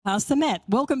Pastor Matt.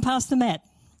 Welcome, Pastor Matt.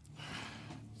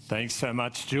 Thanks so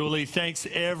much, Julie. Thanks,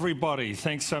 everybody.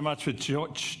 Thanks so much for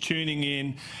tuning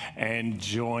in and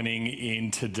joining in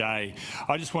today.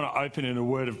 I just want to open in a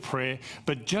word of prayer.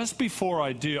 But just before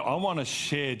I do, I want to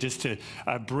share just a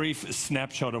brief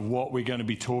snapshot of what we're going to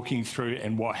be talking through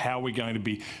and how we're going to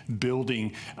be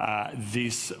building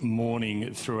this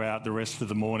morning throughout the rest of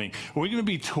the morning. We're going to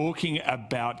be talking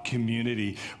about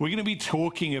community. We're going to be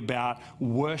talking about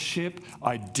worship,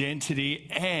 identity,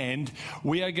 and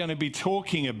we are going to be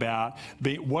talking about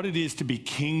what it is to be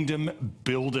kingdom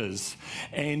builders.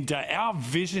 And our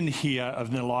vision here of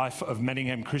the life of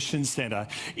Manningham Christian Centre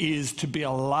is to be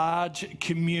a large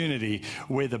community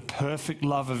where the perfect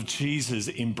love of Jesus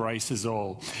embraces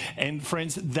all. And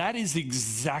friends, that is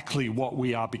exactly what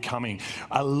we are becoming,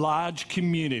 a large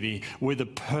community where the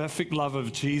perfect love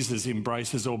of Jesus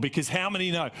embraces all. Because how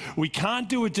many know we can't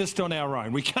do it just on our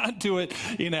own? We can't do it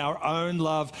in our own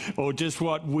love or just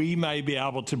what we may be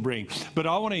able to bring. But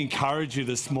I want to encourage you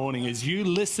this morning as you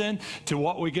listen to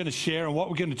what we're going to share and what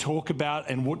we're going to talk about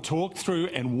and talk through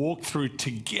and walk through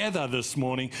together this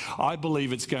morning. I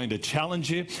believe it's going to challenge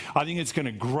you. I think it's going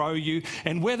to grow you.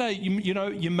 And whether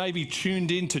you may be tuned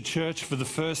into church for the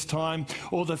first time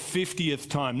or the 50th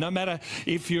time, no matter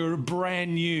if you're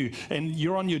brand new and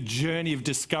you're on your journey of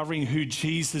discovering who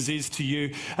Jesus is to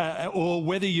you, or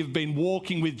whether you've been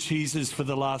walking with Jesus for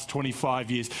the last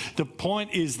 25 years, the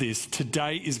point is this: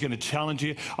 today is going to challenge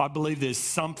you. I believe there's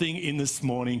something in this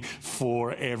morning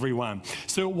for everyone.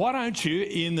 So why don't you,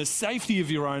 in the safety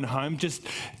of your own home, just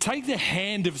take the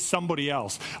hand of somebody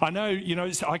else. I know,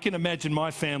 I can imagine my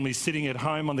family sitting at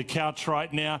home on the couch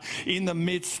right now in the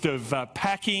midst of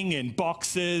packing and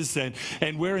boxes, and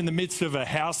we're in the midst of a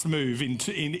house move in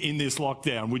this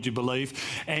lockdown, would you believe?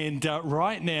 And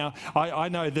right now, I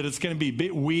know that it's going to be a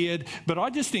bit weird, but I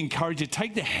just encourage you,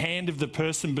 take the hand of the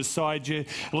person beside you.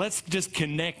 Let's just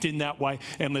connect in that way,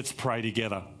 and let's pray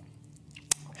together.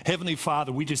 Heavenly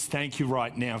Father, we just thank you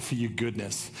right now for your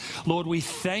goodness. Lord, we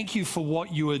thank you for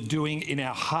what you are doing in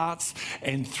our hearts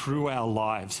and through our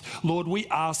lives. Lord, we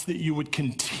ask that you would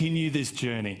continue this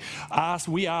journey.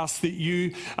 We ask that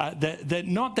you,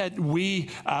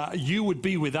 you would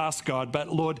be with us, God, but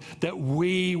Lord, that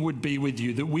we would be with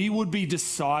you, that we would be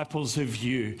disciples of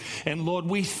you. And Lord,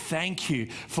 we thank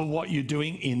you for what you're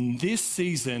doing in this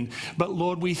season, but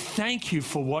Lord, we thank you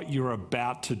for what you're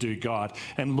about to do, God.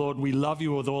 And Lord, we love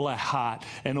you with all our heart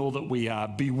and all that we are.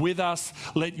 Be with us.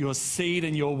 Let your seed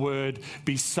and your word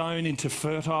be sown into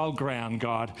fertile ground,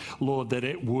 God, Lord, that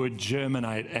it would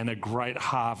germinate and a great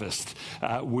harvest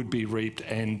would be reaped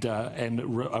and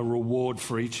a reward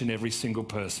for each and every single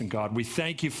person, God. We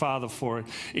thank you, Father, for it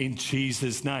in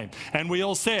Jesus' name. And we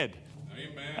all said,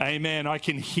 Amen. Amen. I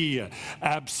can hear.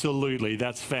 Absolutely.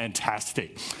 That's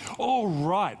fantastic. All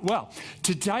right. Well,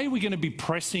 today we're going to be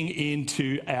pressing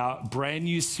into our brand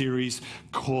new series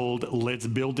called Let's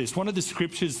Build This. One of the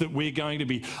scriptures that we're going to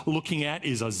be looking at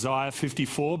is Isaiah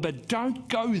 54, but don't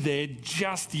go there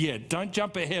just yet. Don't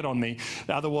jump ahead on me.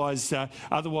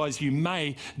 Otherwise you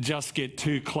may just get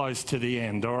too close to the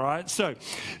end. All right. So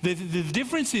the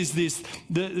difference is this.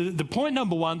 The point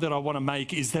number one that I want to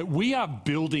make is that we are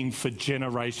building for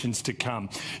generations to come.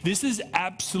 This is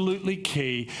absolutely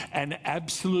key and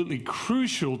absolutely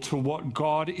crucial to what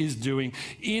God is doing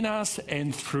in us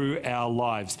and through our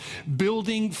lives.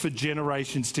 Building for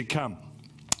generations to come.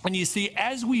 And you see,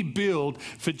 as we build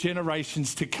for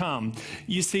generations to come,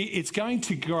 you see, it's going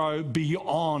to grow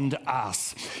beyond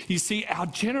us. You see, our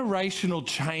generational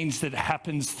change that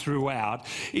happens throughout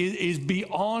is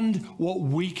beyond what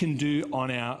we can do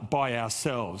by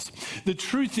ourselves. The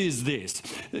truth is this: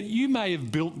 you may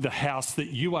have built the house that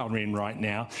you are in right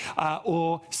now,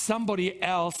 or somebody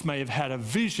else may have had a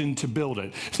vision to build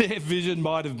it. Their vision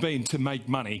might have been to make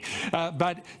money,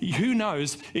 but who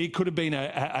knows? It could have been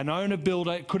an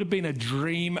owner-builder. It could have been a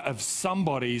dream of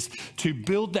somebody's to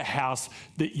build the house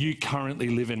that you currently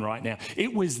live in right now.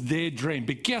 It was their dream.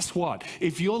 But guess what?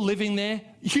 If you're living there,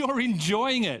 you're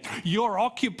enjoying it. You're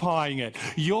occupying it.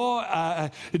 You're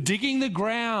digging the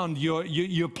ground.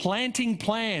 You're planting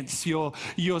plants. You're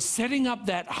setting up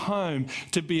that home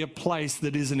to be a place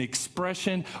that is an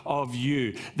expression of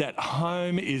you. That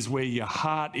home is where your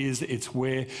heart is. It's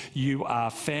where you are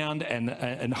found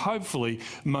and hopefully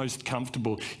most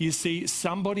comfortable. You see,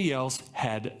 somebody else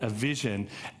had a vision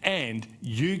and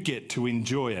you get to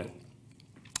enjoy it.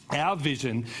 Our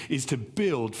vision is to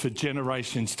build for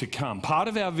generations to come. Part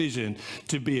of our vision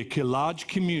to be a large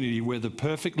community where the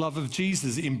perfect love of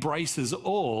Jesus embraces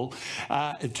all,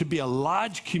 to be a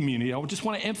large community. I just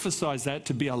want to emphasize that,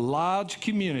 to be a large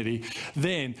community.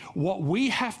 Then what we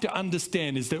have to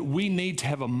understand is that we need to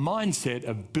have a mindset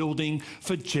of building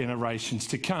for generations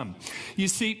to come. You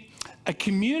see, a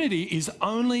community is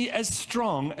only as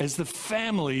strong as the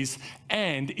families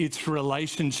and its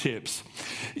relationships.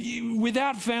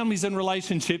 Without families and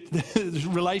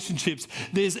relationships,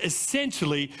 there's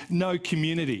essentially no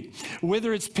community.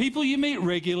 Whether it's people you meet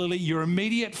regularly, your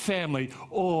immediate family,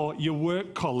 or your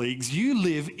work colleagues, you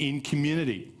live in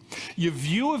community. Your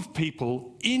view of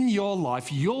people in your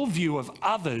life, your view of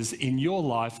others in your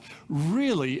life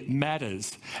really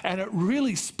matters. And it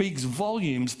really speaks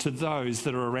volumes to those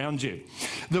that are around you.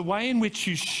 The way in which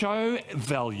you show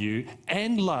value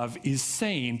and love is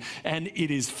seen and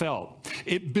it is felt.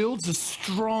 It builds a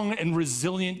strong and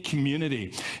resilient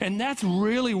community. And that's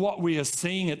really what we are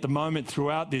seeing at the moment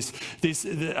throughout this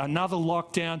another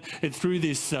lockdown and through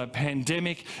this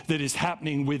pandemic that is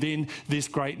happening within this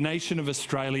great nation of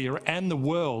Australia and the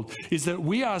world, is that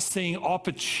we are seeing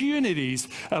opportunities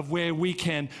of where we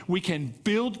can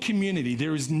build community.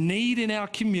 There is need in our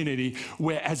community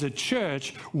where as a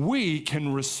church we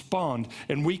can respond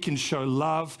and we can show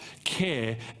love,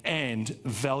 care and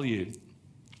value.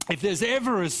 If there's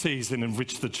ever a season in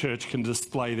which the church can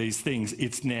display these things,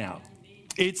 it's now.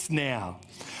 It's now.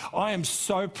 I am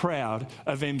so proud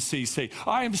of MCC.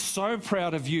 I am so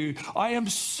proud of you. I am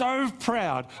so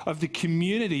proud of the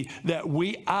community that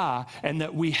we are and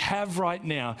that we have right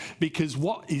now, because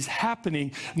what is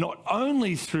happening not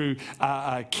only through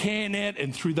CareNet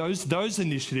and through those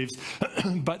initiatives,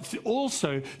 but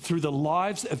also through the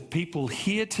lives of people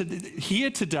here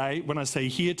today. When I say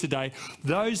here today,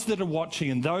 those that are watching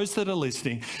and those that are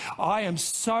listening, I am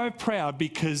so proud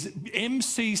because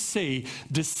MCC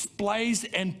displays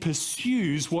and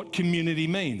pursues what community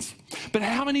means. But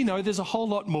how many know there's a whole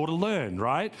lot more to learn,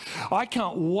 right? I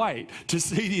can't wait to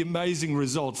see the amazing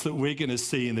results that we're going to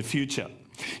see in the future.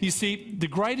 You see, the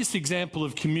greatest example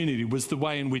of community was the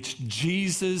way in which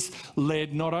Jesus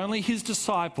led not only his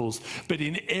disciples, but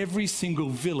in every single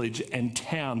village and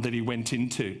town that he went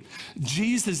into.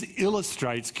 Jesus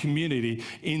illustrates community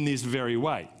in this very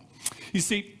way. You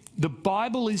see, the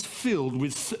Bible is filled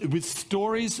with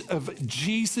stories of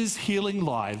Jesus healing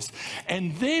lives.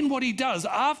 And then what he does,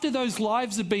 after those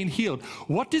lives have been healed,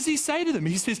 what does he say to them?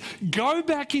 He says, go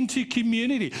back into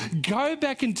community. Go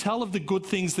back and tell of the good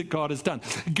things that God has done.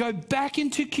 Go back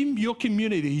into your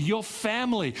community, your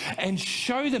family, and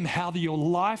show them how your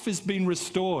life has been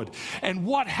restored. And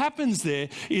what happens there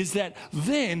is that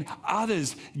then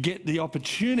others get the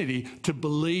opportunity to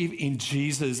believe in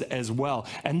Jesus as well.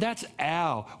 And that's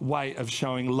our way of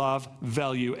showing love,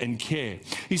 value, and care.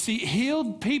 You see,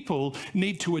 healed people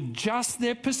need to adjust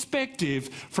their perspective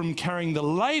from carrying the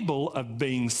label of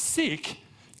being sick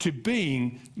to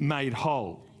being made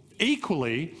whole.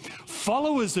 Equally,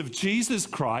 followers of Jesus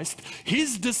Christ,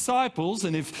 his disciples,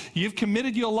 and if you've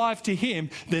committed your life to him,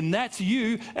 then that's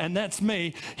you and that's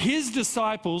me. His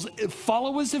disciples,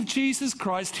 followers of Jesus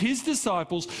Christ, his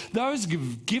disciples, those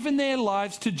who've given their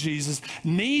lives to Jesus,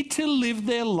 need to live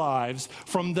their lives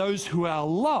from those who are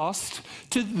lost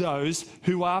to those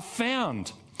who are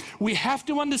found. We have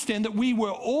to understand that we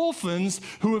were orphans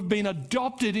who have been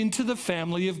adopted into the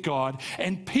family of God,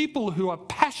 and people who are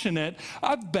passionate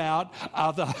about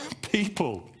other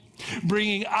people,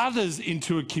 bringing others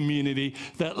into a community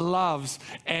that loves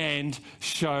and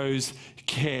shows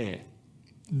care.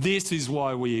 This is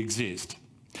why we exist.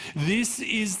 This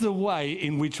is the way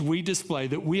in which we display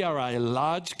that we are a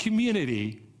large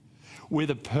community where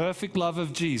the perfect love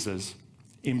of Jesus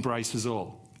embraces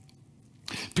all.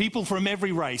 People from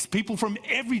every race, people from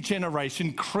every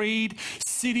generation, creed,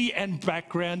 city and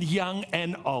background, young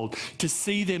and old, to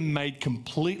see them made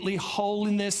completely whole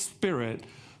in their spirit,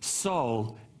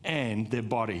 soul, and their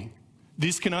body.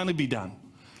 This can only be done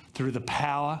through the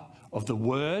power of the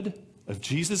word of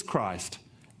Jesus Christ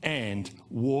and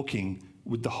walking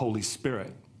with the Holy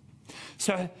Spirit.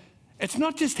 So it's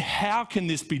not just how can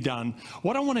this be done.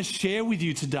 What I want to share with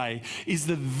you today is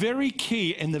the very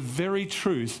key and the very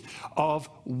truth of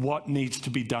what needs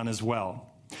to be done as well.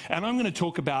 And I'm going to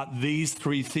talk about these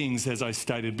three things as I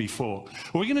stated before.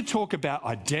 We're going to talk about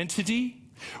identity,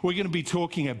 we're going to be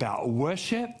talking about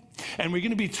worship, and we're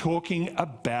going to be talking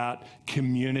about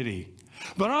community.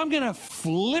 But I'm going to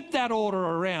flip that order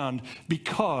around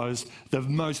because the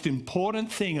most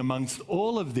important thing amongst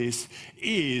all of this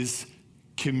is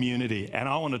community. And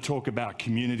I want to talk about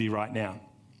community right now.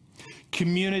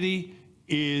 Community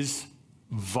is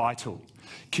vital.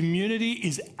 Community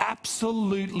is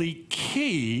absolutely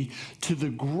key to the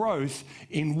growth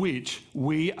in which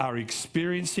we are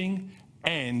experiencing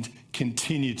and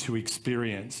continue to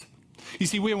experience. You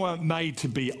see, we weren't made to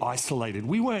be isolated.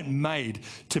 We weren't made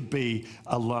to be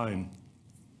alone.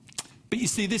 But you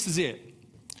see, this is it.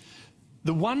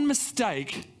 The one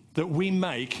mistake that we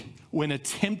make when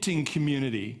attempting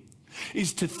community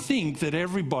is to think that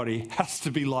everybody has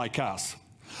to be like us,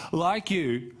 like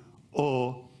you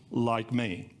or like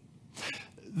me.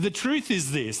 The truth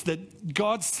is this, that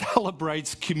God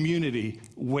celebrates community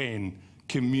when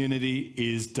community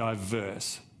is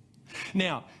diverse.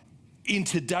 Now, in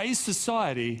today's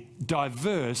society,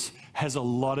 diverse has a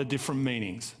lot of different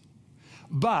meanings.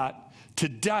 But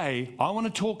today, I want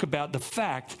to talk about the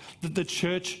fact that the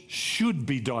church should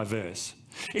be diverse.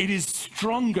 It is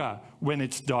stronger when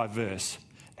it's diverse.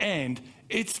 And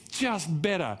it's just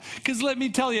better. Because let me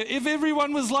tell you, if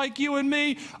everyone was like you and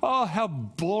me, oh, how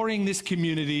boring this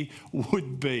community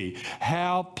would be.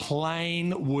 How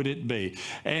plain would it be?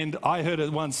 And I heard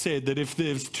it once said that if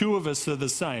there's two of us are the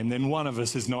same, then one of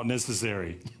us is not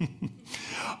necessary.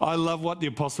 I love what the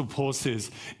Apostle Paul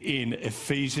says in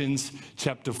Ephesians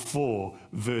chapter 4,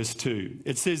 verse 2.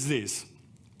 It says this.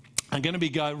 I'm going to be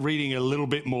reading a little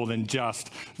bit more than just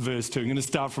verse 2. I'm going to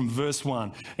start from verse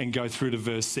 1 and go through to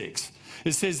verse 6.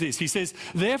 It says this. He says,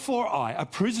 "Therefore I, a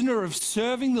prisoner of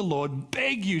serving the Lord,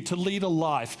 beg you to lead a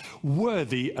life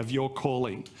worthy of your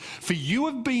calling. For you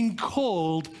have been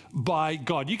called by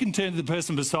God." You can turn to the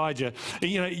person beside you.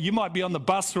 You might be on the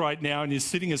bus right now and you're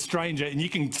sitting a stranger and you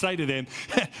can say to them,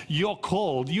 you are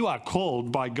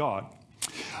called by God.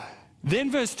 Then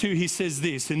verse 2, he says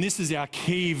this, and this is our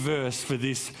key verse for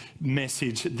this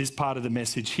message, this part of the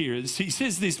message here. He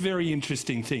says this very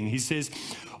interesting thing. He says,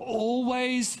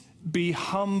 "Always be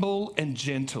humble and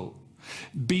gentle.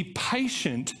 Be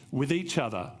patient with each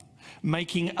other,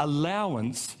 making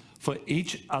allowance for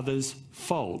each other's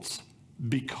faults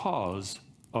because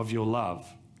of your love."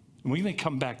 And we're going to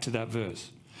come back to that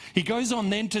verse. He goes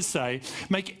on then to say,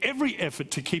 "Make every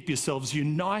effort to keep yourselves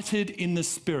united in the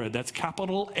Spirit." That's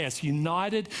capital S,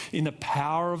 united in the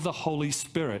power of the Holy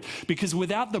Spirit. Because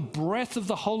without the breath of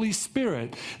the Holy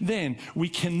Spirit, then we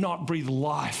cannot breathe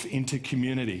life into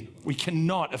community. We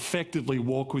cannot effectively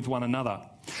walk with one another.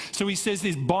 So he says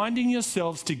this, "Binding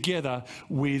yourselves together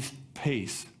with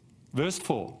peace." Verse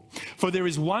 4, "For there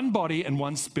is one body and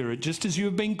one Spirit, just as you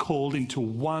have been called into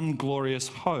one glorious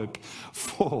hope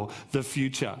for the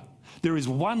future. There is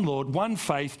one Lord, one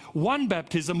faith, one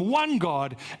baptism, one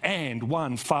God, and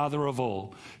one Father of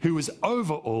all, who is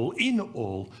over all, in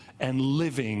all, and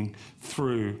living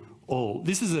through all."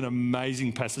 This is an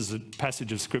amazing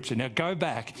passage of Scripture. Now go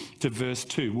back to verse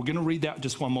 2. We're going to read that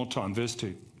just one more time, verse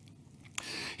 2.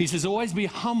 He says, "Always be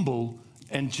humble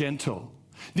and gentle."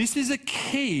 This is a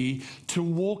key to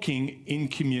walking in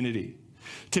community.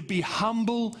 To be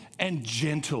humble and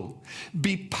gentle.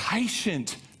 Be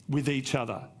patient with each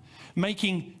other.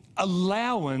 Making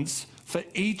allowance for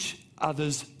each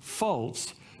other's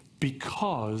faults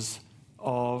because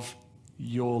of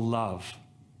your love.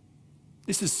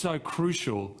 This is so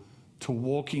crucial to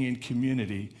walking in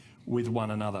community with one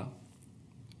another.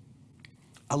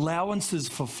 Allowances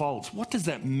for faults. What does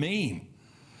that mean?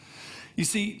 You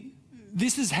see,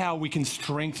 this is how we can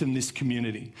strengthen this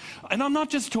community. And I'm not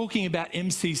just talking about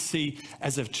MCC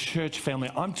as a church family.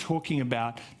 I'm talking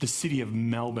about the city of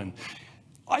Melbourne.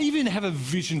 I even have a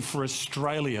vision for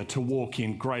Australia to walk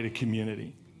in greater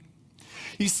community.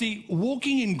 You see,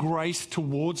 walking in grace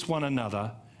towards one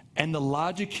another and the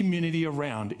larger community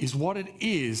around is what it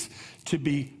is to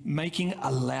be making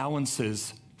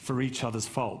allowances for each other's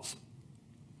faults.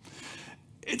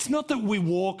 It's not that we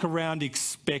walk around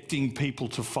expecting people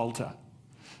to falter.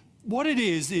 What it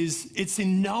is it's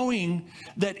in knowing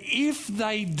that if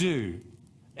they do,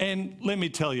 and let me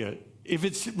tell you, if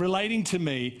it's relating to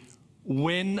me,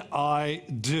 when I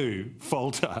do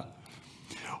falter,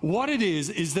 what it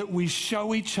is that we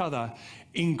show each other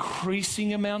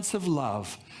increasing amounts of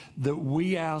love that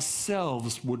we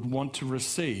ourselves would want to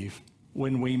receive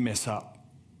when we mess up.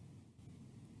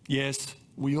 Yes,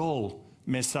 we all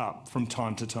mess up from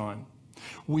time to time.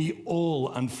 We all,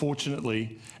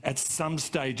 unfortunately, at some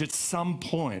stage, at some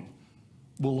point,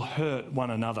 will hurt one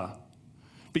another.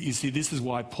 But you see, this is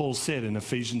why Paul said in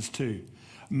Ephesians 2,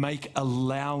 make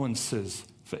allowances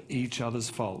for each other's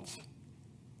faults.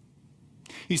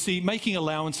 You see, making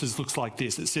allowances looks like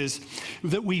this. It says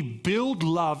that we build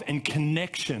love and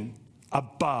connection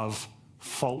above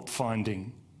fault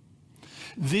finding.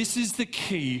 This is the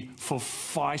key for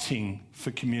fighting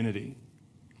for community.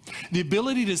 The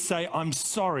ability to say, I'm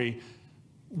sorry,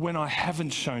 when I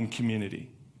haven't shown community.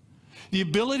 The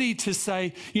ability to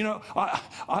say, you know,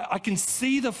 I can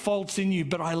see the faults in you,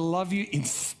 but I love you in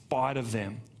spite of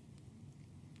them.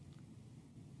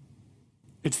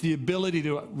 It's the ability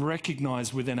to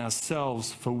recognize within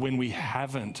ourselves for when we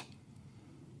haven't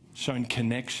shown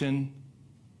connection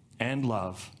and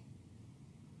love.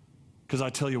 Because I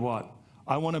tell you what,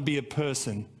 I want to be a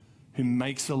person who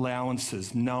makes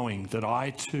allowances knowing that I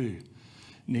too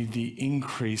need the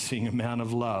increasing amount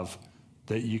of love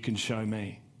that you can show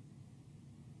me.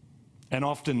 And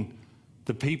often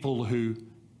the people who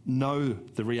know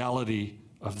the reality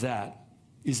of that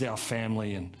is our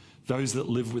family and those that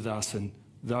live with us and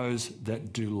those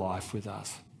that do life with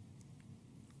us.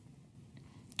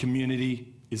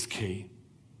 Community is key.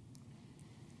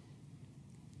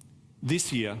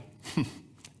 This year,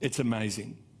 it's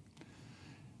amazing.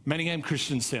 Manningham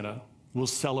Christian Centre will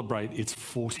celebrate its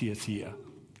 40th year.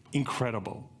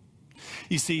 Incredible.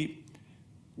 You see,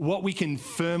 what I can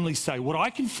firmly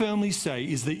say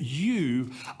is that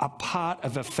you are part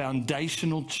of a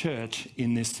foundational church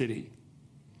in this city.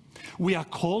 We are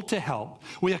called to help,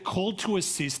 we are called to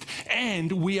assist,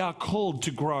 and we are called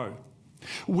to grow.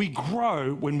 We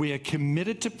grow when we are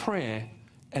committed to prayer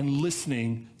and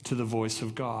listening to the voice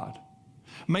of God,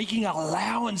 making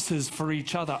allowances for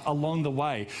each other along the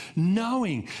way,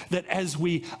 knowing that as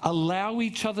we allow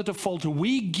each other to falter,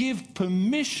 we give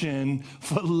permission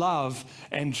for love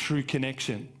and true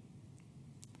connection.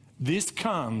 This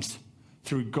comes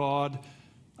through God,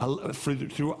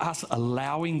 through us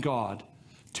allowing God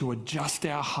to adjust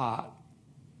our heart,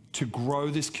 to grow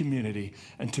this community,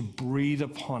 and to breathe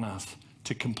upon us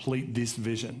to complete this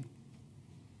vision.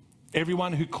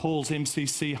 Everyone who calls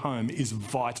MCC home is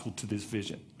vital to this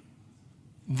vision.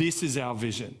 This is our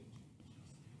vision,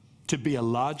 to be a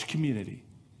large community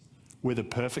where the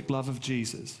perfect love of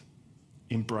Jesus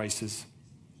embraces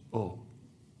all.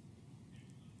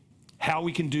 How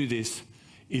we can do this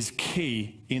is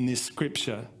key in this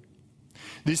scripture.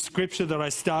 This scripture that I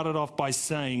started off by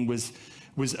saying was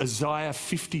Isaiah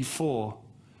 54,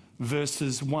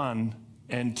 verses 1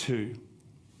 and 2.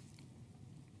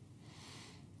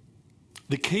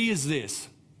 The key is this: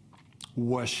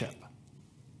 worship.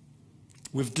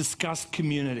 We've discussed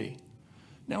community.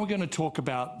 Now we're going to talk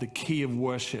about the key of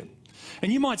worship.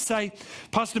 And you might say,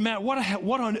 Pastor Matt,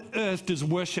 what on earth does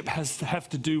worship have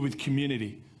to do with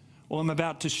community? Well, I'm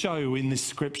about to show you in this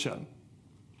scripture.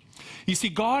 You see,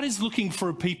 God is looking for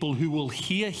a people who will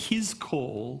hear his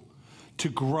call to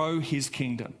grow his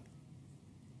kingdom.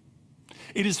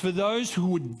 It is for those who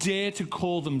would dare to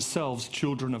call themselves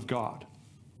children of God.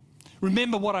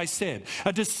 Remember what I said.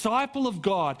 A disciple of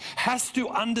God has to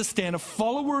understand, a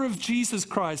follower of Jesus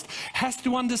Christ has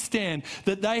to understand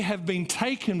that they have been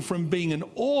taken from being an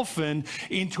orphan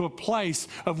into a place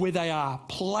of where they are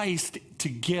placed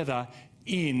together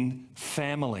in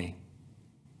family.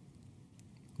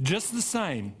 Just the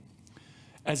same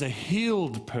as a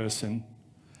healed person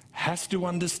has to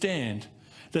understand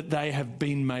that they have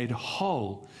been made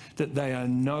whole, that they are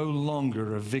no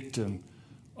longer a victim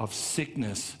of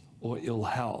sickness or ill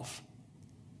health.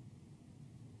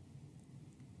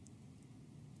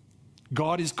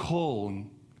 God is calling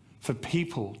for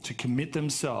people to commit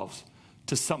themselves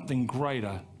to something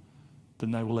greater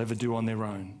than they will ever do on their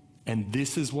own. And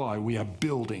this is why we are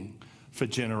building for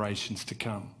generations to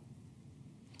come.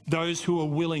 Those who are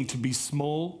willing to be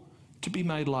small, to be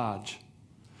made large.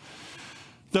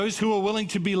 Those who are willing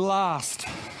to be last,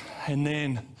 and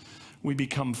then we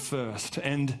become first,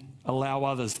 and allow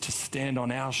others to stand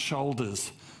on our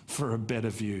shoulders for a better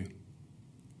view.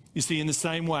 You see, in the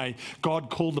same way, God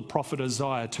called the prophet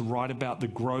Isaiah to write about the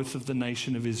growth of the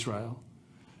nation of Israel.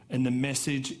 And the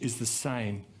message is the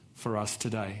same for us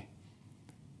today.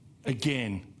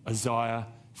 Again, Isaiah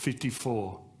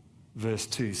 54, verse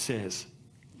 2 says,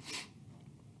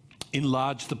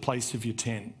 "Enlarge the place of your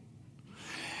tent.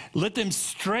 Let them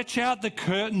stretch out the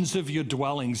curtains of your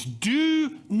dwellings.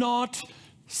 Do not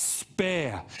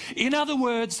spare." In other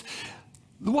words,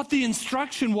 what the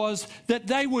instruction was that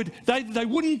they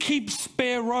wouldn't keep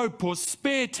spare rope or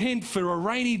spare tent for a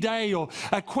rainy day, or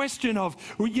a question of,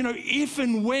 if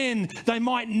and when they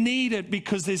might need it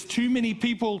because there's too many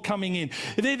people coming in.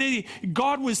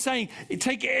 God was saying,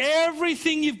 take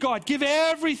everything you've got, give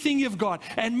everything you've got,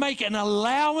 and make an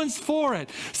allowance for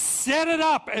it. Set it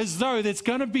up as though there's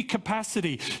going to be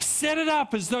capacity. Set it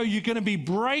up as though you're going to be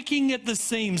breaking at the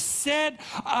seams. Set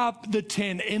up the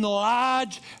tent,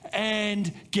 enlarge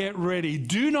and get ready.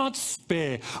 Do not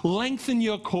spare. Lengthen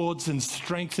your cords and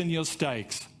strengthen your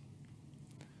stakes.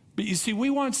 But you see, we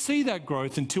won't see that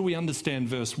growth until we understand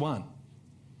verse 1.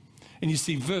 And you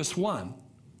see, verse 1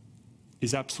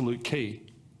 is absolute key.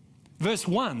 Verse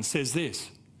 1 says this,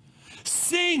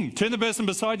 sing. Turn to the person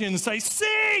beside you and say,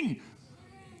 sing.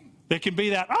 There can be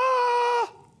that,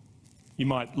 ah. You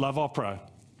might love opera,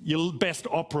 your best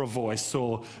opera voice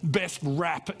or best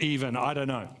rap even, I don't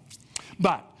know.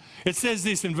 But it says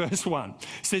this in verse 1.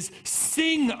 It says,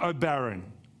 sing, O barren,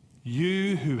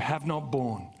 you who have not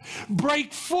borne.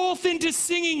 Break forth into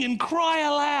singing and cry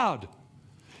aloud,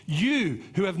 you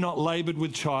who have not labored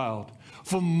with child.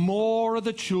 For more are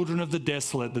the children of the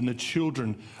desolate than the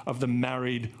children of the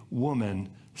married woman,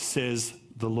 says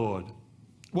the Lord.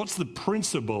 What's the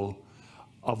principle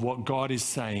of what God is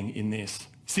saying in this?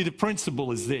 See, the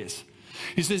principle is this.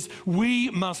 He says, we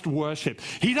must worship.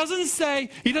 He doesn't say,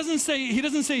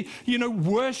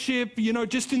 worship,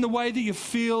 just in the way that you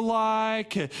feel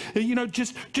like,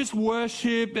 just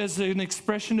worship as an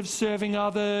expression of serving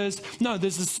others. No,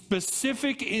 there's a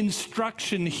specific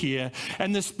instruction here.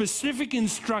 And the specific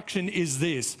instruction is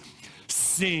this,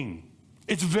 sing.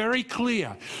 It's very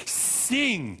clear.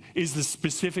 Sing is the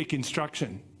specific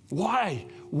instruction. Why?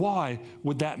 Why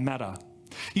would that matter?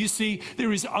 You see,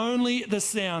 there is only the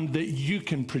sound that you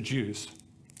can produce.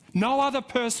 No other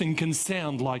person can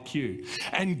sound like you.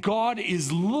 And God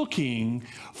is looking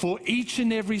for each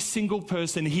and every single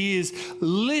person. He is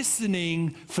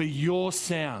listening for your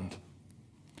sound.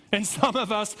 And some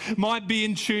of us might be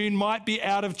in tune, might be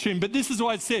out of tune, but this is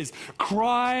why it says,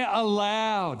 cry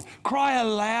aloud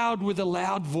with a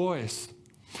loud voice.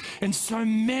 And so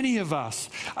many of us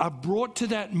are brought to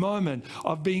that moment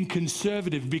of being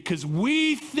conservative because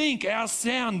we think our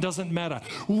sound doesn't matter.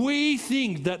 We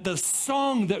think that the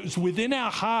song that's within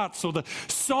our hearts, or the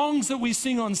songs that we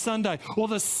sing on Sunday, or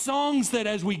the songs that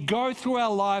as we go through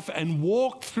our life and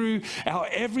walk through our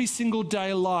every single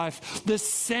day life, the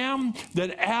sound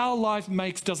that our life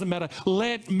makes doesn't matter.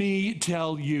 Let me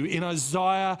tell you, in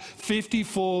Isaiah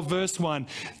 54 verse 1,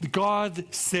 God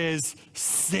says,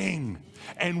 sing.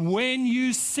 And when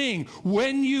you sing,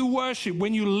 when you worship,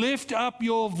 when you lift up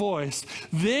your voice,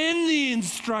 then the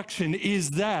instruction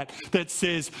is that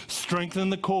says,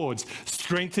 strengthen the cords,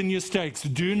 strengthen your stakes,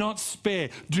 do not spare,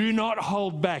 do not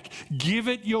hold back, give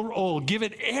it your all, give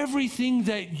it everything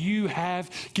that you have,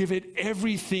 give it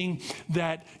everything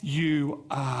that you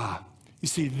are. You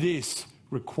see, this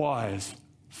requires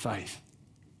faith.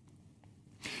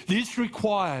 This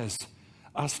requires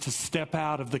us to step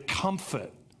out of the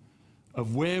comfort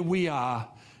of where we are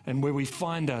and where we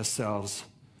find ourselves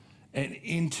and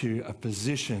into a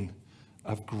position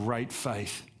of great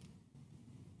faith.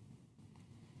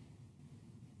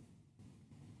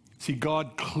 See,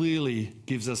 God clearly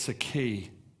gives us a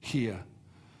key here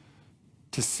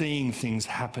to seeing things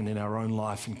happen in our own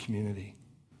life and community.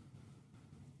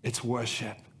 It's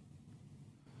worship.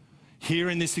 Here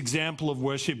in this example of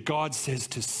worship, God says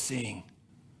to sing.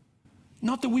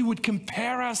 Not that we would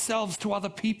compare ourselves to other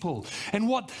people and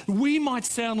what we might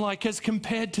sound like as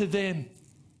compared to them.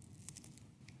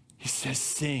 He says,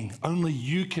 sing. Only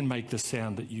you can make the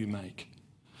sound that you make.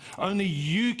 Only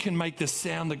you can make the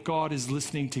sound that God is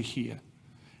listening to hear.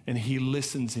 And he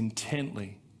listens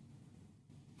intently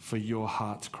for your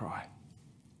heart's cry.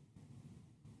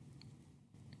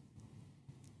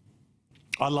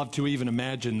 I love to even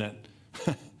imagine that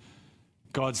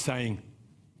God's saying,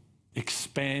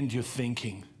 expand your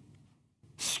thinking,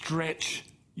 stretch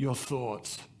your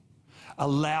thoughts,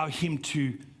 allow him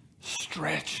to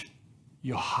stretch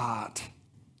your heart.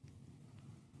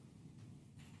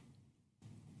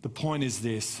 The point is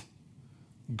this,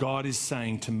 God is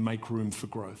saying to make room for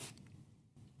growth.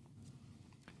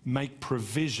 Make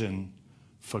provision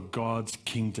for God's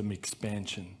kingdom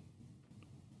expansion.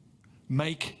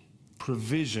 Make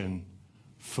provision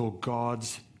for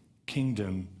God's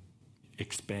kingdom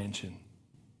expansion.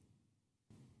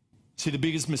 See, the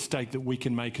biggest mistake that we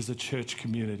can make as a church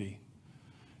community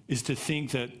is to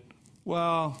think that,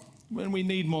 well, when we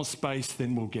need more space,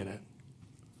 then we'll get it.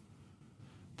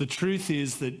 The truth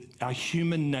is that our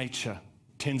human nature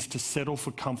tends to settle for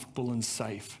comfortable and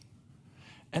safe.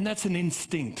 And that's an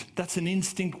instinct. That's an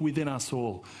instinct within us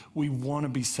all. We want to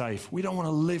be safe. We don't want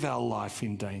to live our life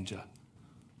in danger.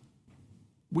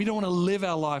 We don't want to live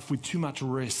our life with too much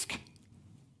risk.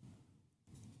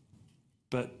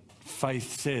 But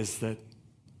faith says that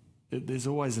there's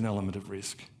always an element of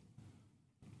risk.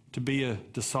 To be a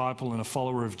disciple and a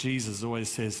follower of Jesus always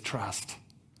says trust.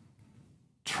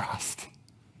 Trust.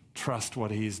 Trust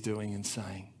what he is doing and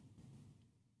saying.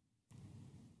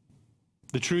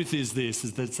 The truth is this,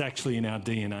 is that it's actually in our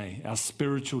DNA. Our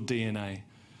spiritual DNA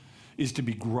is to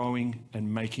be growing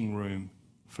and making room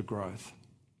for growth.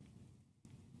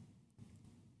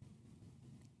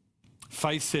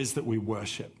 Faith says that we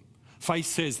worship. Faith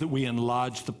says that we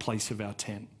enlarge the place of our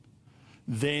tent.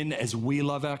 Then, as we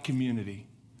love our community,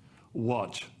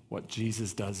 watch what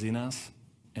Jesus does in us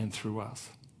and through us.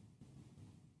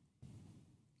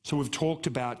 So we've talked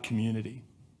about community.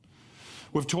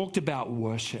 We've talked about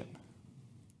worship.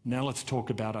 Now let's talk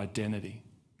about identity.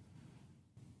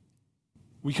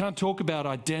 We can't talk about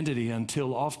identity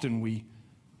until often we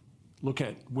look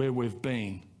at where we've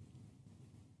been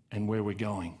and where we're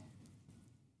going.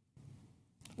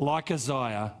 Like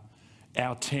Isaiah,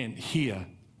 our tent here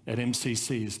at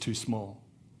MCC is too small.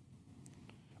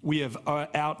 We have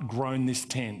outgrown this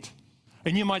tent.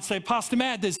 And you might say, Pastor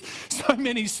Matt, there's so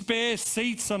many spare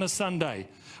seats on a Sunday.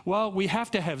 Well, we have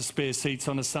to have spare seats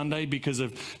on a Sunday because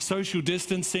of social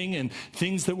distancing and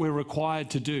things that we're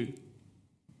required to do.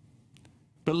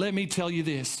 But let me tell you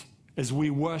this, as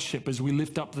we worship, as we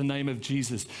lift up the name of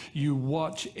Jesus, you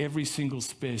watch every single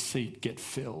spare seat get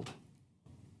filled.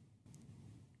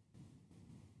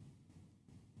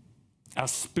 Our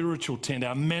spiritual tent,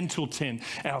 our mental tent,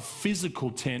 our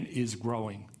physical tent is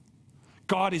growing.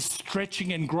 God is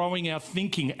stretching and growing our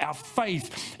thinking, our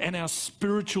faith, and our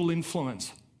spiritual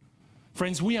influence.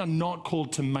 Friends, we are not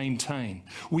called to maintain.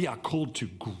 We are called to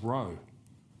grow.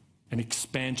 And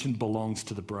expansion belongs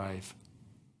to the brave.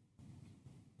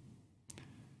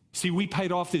 See, we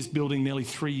paid off this building nearly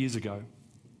 3 years ago.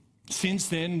 Since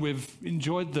then, we've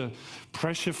enjoyed the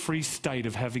pressure-free state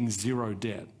of having zero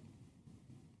debt.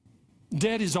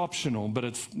 Debt is optional, but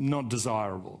it's not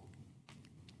desirable.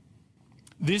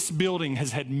 This building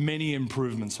has had many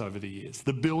improvements over the years,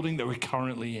 the building that we're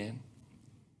currently in.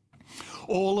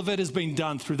 All of it has been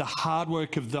done through the hard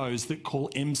work of those that call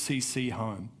MCC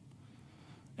home.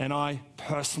 And I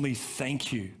personally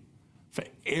thank you for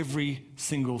every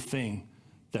single thing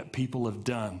that people have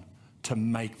done to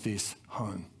make this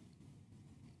home.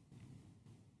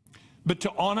 But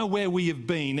to honour where we have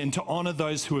been and to honour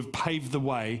those who have paved the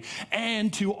way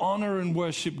and to honour and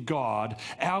worship God,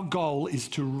 our goal is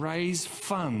to raise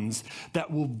funds that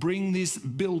will bring this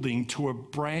building to a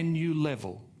brand new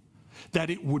level, that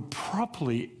it would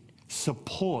properly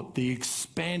support the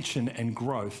expansion and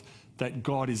growth that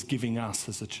God is giving us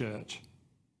as a church.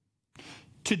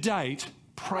 To date,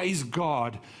 praise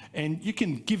God, and you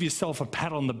can give yourself a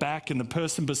pat on the back and the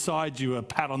person beside you a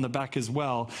pat on the back as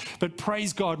well. But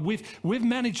praise God, we've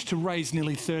managed to raise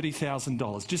nearly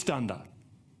 $30,000, just under.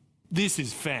 This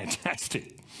is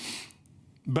fantastic,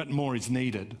 but more is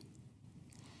needed.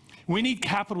 We need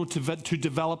capital to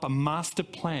develop a master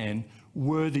plan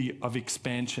worthy of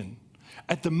expansion.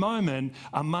 At the moment,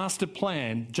 a master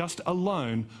plan just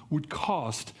alone would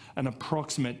cost an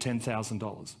approximate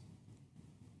 $10,000.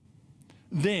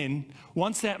 Then,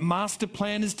 once that master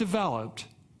plan is developed,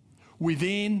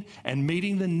 within and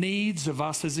meeting the needs of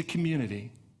us as a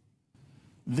community,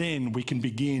 then we can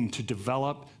begin to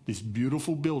develop this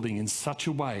beautiful building in such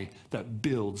a way that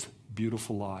builds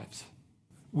beautiful lives.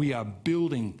 We are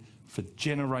building for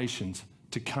generations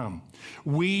to come.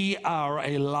 We are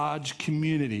a large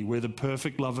community where the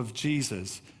perfect love of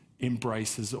Jesus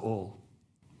embraces all.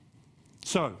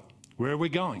 So, where are we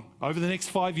going? Over the next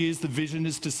 5 years, the vision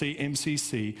is to see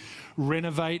MCC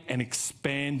renovate and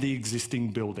expand the existing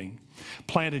building,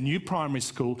 plant a new primary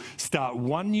school, start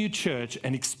one new church,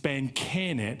 and expand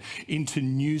CareNet into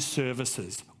new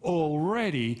services.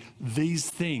 Already, these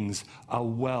things are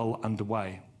well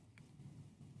underway.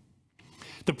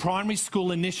 The primary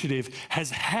school initiative has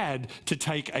had to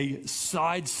take a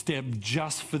sidestep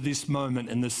just for this moment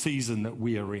in the season that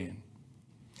we are in.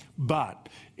 But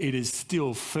it is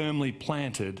still firmly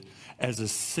planted as a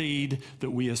seed that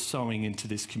we are sowing into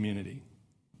this community.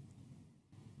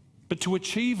 But to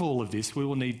achieve all of this, we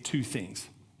will need two things.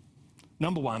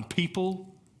 Number one,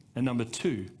 people, and number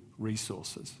two,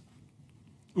 resources.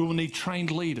 We will need trained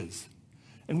leaders,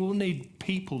 and we will need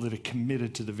people that are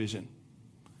committed to the vision.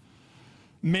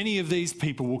 Many of these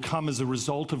people will come as a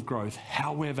result of growth.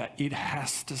 However, it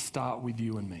has to start with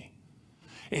you and me.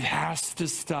 It has to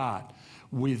start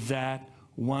with that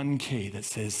one key that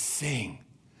says sing,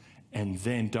 and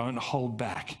then don't hold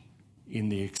back in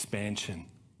the expansion.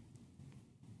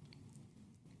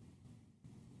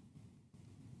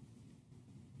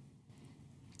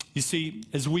 You see,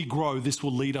 as we grow, this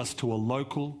will lead us to a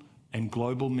local and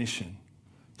global mission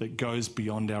that goes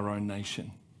beyond our own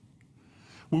nation.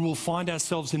 We will find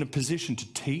ourselves in a position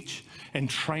to teach and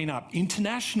train up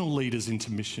international leaders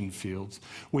into mission fields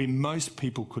where most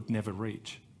people could never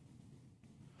reach.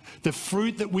 The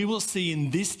fruit that we will see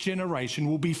in this generation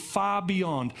will be far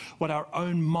beyond what our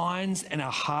own minds and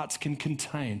our hearts can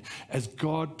contain as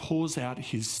God pours out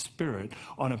his Spirit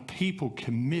on a people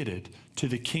committed to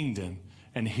the kingdom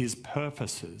and his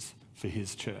purposes for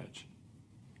his church.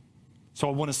 So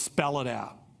I want to spell it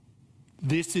out.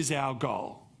 This is our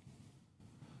goal: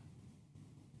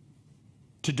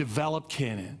 to develop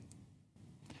CareNet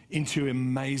into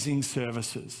amazing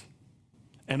services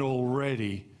and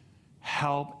already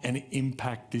help and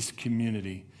impact this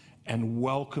community and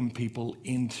welcome people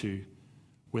into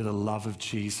where the love of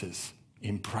Jesus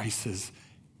embraces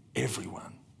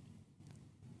everyone.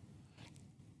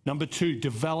 Number 2,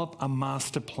 develop a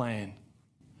master plan.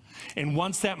 And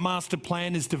once that master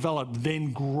plan is developed,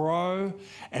 then grow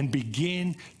and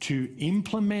begin to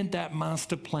implement that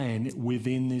master plan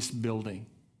within this building.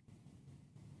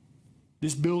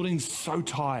 This building's so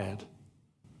tired.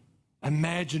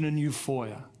 Imagine a new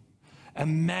foyer.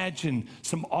 Imagine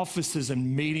some offices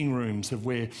and meeting rooms of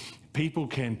where people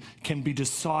can be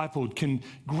discipled, can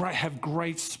have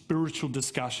great spiritual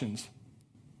discussions.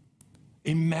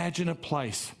 Imagine a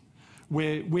place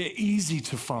where we're easy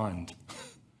to find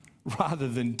rather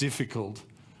than difficult,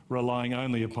 relying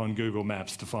only upon Google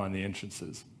Maps to find the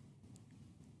entrances.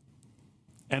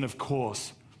 And of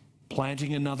course,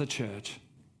 planting another church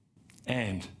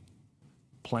and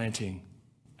planting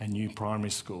a new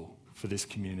primary school for this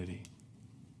community.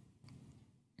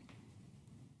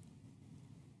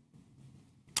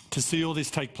 To see all this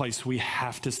take place, we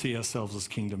have to see ourselves as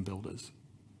kingdom builders.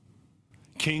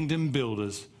 Kingdom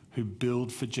builders who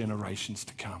build for generations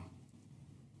to come.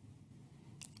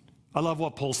 I love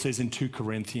what Paul says in 2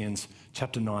 Corinthians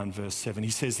chapter 9, verse 7. He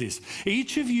says this: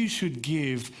 each of you should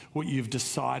give what you've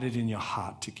decided in your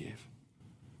heart to give,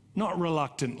 not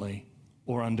reluctantly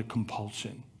or under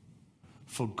compulsion,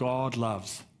 for God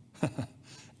loves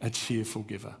a cheerful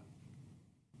giver.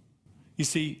 You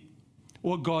see,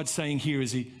 what God's saying here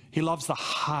is he loves the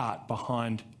heart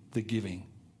behind the giving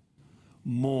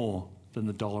more than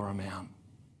the dollar amount,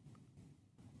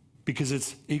 because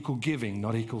it's equal giving,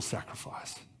 not equal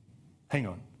sacrifice. Hang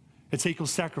on. It's equal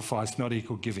sacrifice, not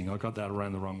equal giving. I got that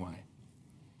around the wrong way.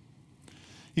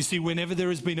 You see, whenever there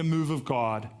has been a move of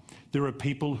God, there are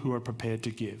people who are prepared to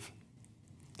give.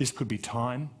 This could be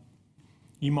time.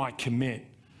 You might commit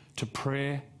to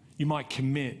prayer. You might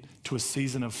commit to a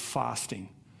season of fasting.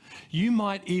 You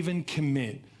might even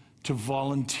commit to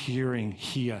volunteering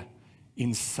here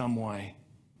in some way.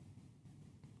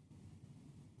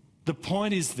 The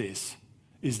point is this,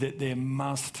 is that there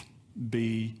must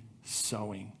be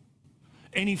sowing.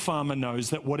 Any farmer knows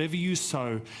that whatever you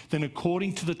sow, then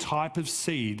according to the type of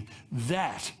seed,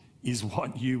 that is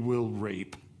what you will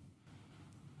reap.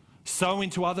 Sow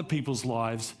into other people's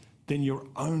lives, then your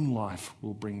own life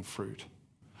will bring fruit.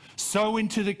 Sow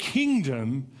into the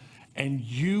kingdom, and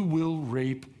you will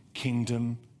reap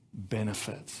kingdom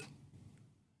benefits.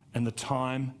 And the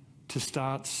time to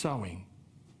start sowing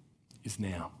is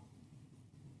now.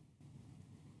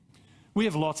 We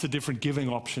have lots of different giving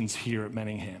options here at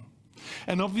Manningham.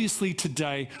 And obviously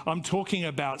today I'm talking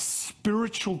about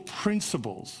spiritual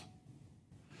principles.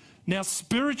 Now,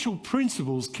 spiritual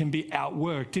principles can be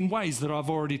outworked in ways that I've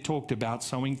already talked about: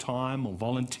 sowing time or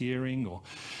volunteering or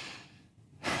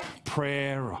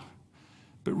prayer.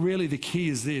 But really the key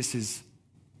is this, is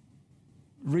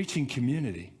reaching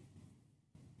community,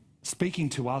 speaking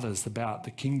to others about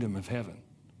the kingdom of heaven,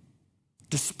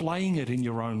 displaying it in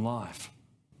your own life,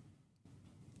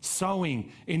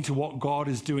 sowing into what God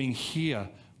is doing here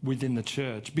within the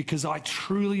church, because I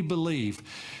truly believe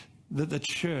that the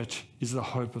church is the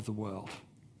hope of the world.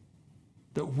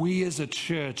 That we as a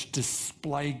church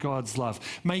display God's love,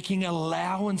 making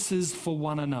allowances for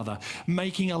one another,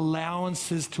 making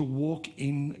allowances to walk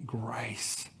in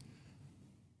grace.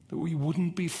 That we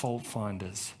wouldn't be fault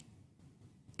finders,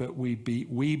 but we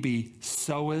be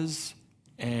sowers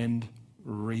and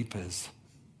reapers.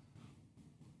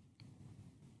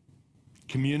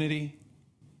 Community,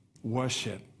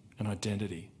 worship, and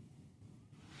identity.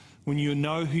 When you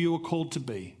know who you are called to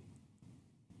be,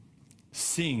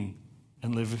 sing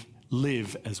and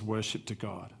live as worship to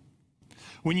God.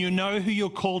 When you know who you're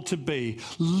called to be,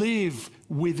 live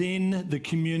within the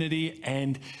community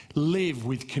and live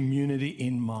with community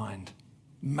in mind,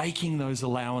 making those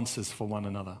allowances for one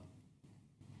another.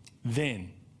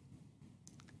 Then,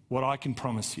 what I can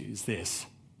promise you is this: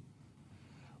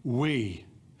 we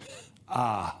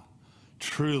are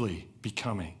truly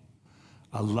becoming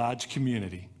a large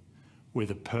community where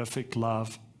the perfect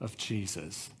love of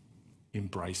Jesus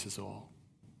embraces all.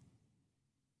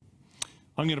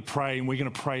 I'm going to pray, and we're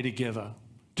going to pray together,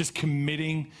 just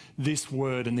committing this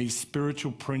word and these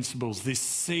spiritual principles, this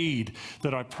seed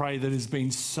that I pray that has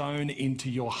been sown into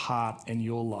your heart and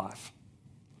your life.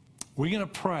 We're going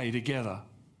to pray together.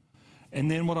 And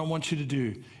then what I want you to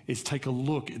do is take a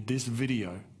look at this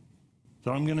video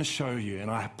that I'm going to show you,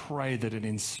 and I pray that it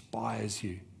inspires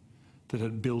you, that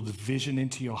it builds vision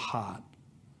into your heart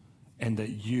and that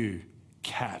you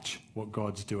catch what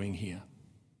God's doing here.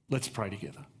 Let's pray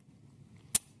together.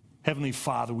 Heavenly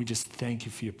Father, we just thank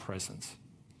you for your presence.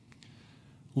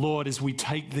 Lord, as we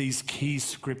take these key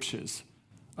scriptures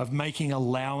of making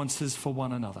allowances for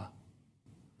one another,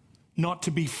 not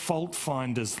to be fault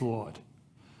finders, Lord,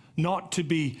 not to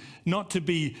be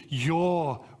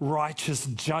your righteous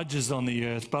judges on the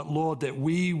earth, but Lord, that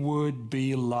we would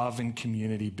be love and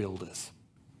community builders.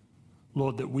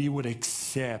 Lord, that we would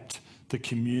accept the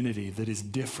community that is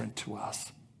different to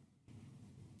us.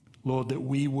 Lord, that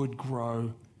we would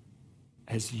grow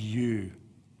as you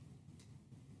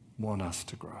want us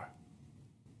to grow.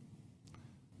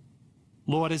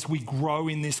 Lord, as we grow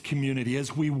in this community,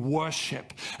 as we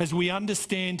worship, as we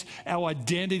understand our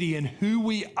identity and who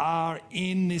we are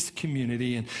in this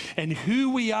community and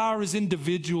who we are as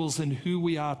individuals and who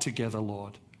we are together,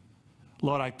 Lord.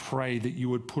 Lord, I pray that you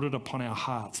would put it upon our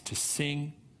hearts to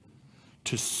sing,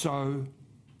 to sow,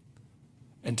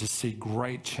 and to see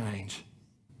great change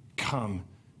come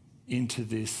into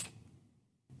this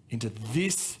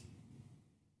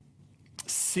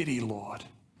city, Lord,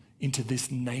 into this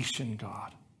nation,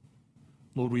 God.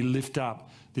 Lord, we lift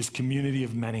up this community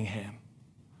of Manningham,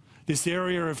 this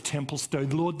area of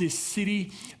Templestowe, Lord, this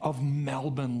city of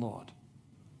Melbourne, Lord.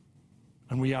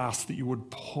 And we ask that you would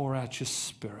pour out your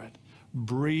Spirit,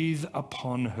 breathe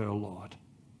upon her, Lord.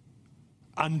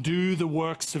 Undo the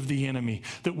works of the enemy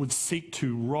that would seek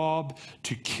to rob,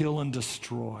 to kill and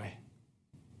destroy.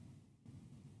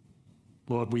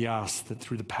 Lord, we ask that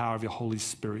through the power of your Holy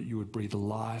Spirit, you would breathe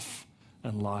life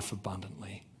and life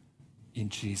abundantly in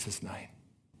Jesus' name.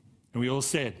 And we all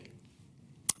said,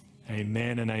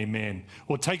 amen and amen.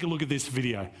 Well, take a look at this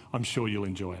video. I'm sure you'll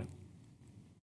enjoy it.